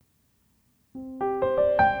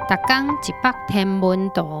逐天一百天文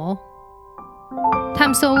图，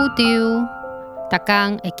探索宇宙。逐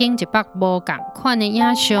天会经100无同款的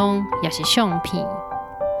影像，也是相片，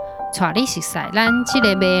带你熟悉咱这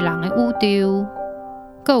个迷人的宇宙。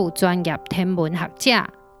阁有专业天文学者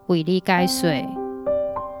为你解说。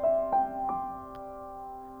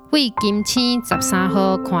为金星13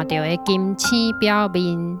号看到的金星表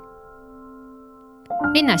面，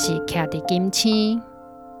你若是徛伫金星，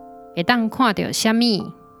会当看到啥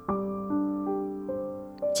物？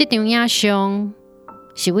这张影像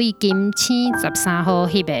是为金星13号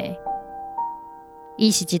翕的，伊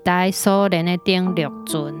是一台苏联的登陆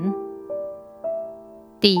船。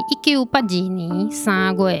伫1982年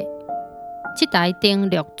3月，这台登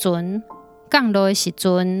陆船降落的时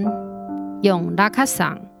阵，用拉卡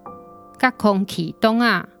送甲空气筒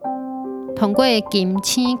仔通过金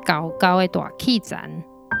星高高的大气层。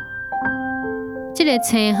这个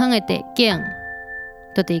青黄的地景，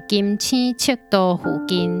就伫金星赤道附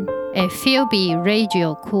近的 Phoebe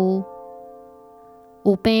Radio 区，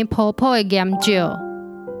有平铺铺的岩石、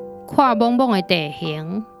阔莽莽的地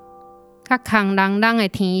形，甲空朗朗的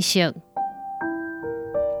天色。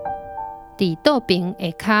伫岛边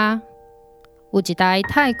下骹有一台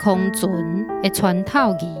太空船的穿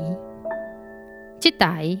透仪，这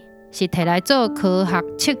台是摕来做科学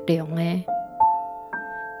测量的。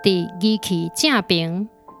伫仪器正边，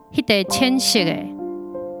迄个浅色的，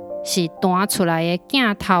是弹出来的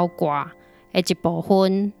镜头挂的一部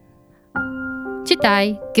分。这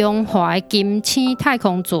台强华的金星太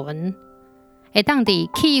空船，会当伫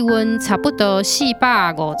气温差不多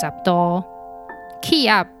450度，气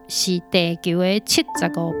压是地球的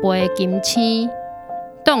75倍的金星，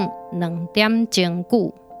挡2点钟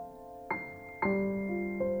久。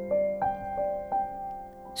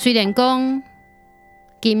虽然讲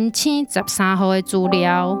金星13号的资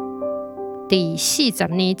料，伫40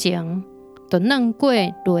年前就软过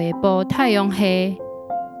内部太阳系，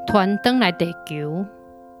传转来地球。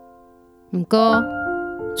不过，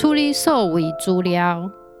处理所有资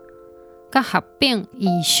料，甲合并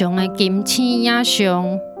异常的金星影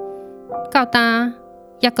像，到今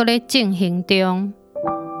也搁咧进行中。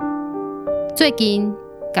最近，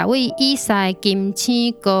甲位以西金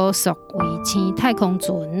星高速卫星太空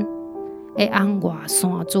船的红外线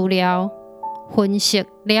资料分析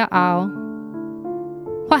了后，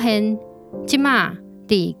发现即马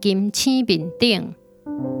伫金星面顶，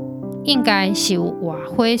应该是有活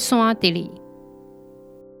火山伫哩。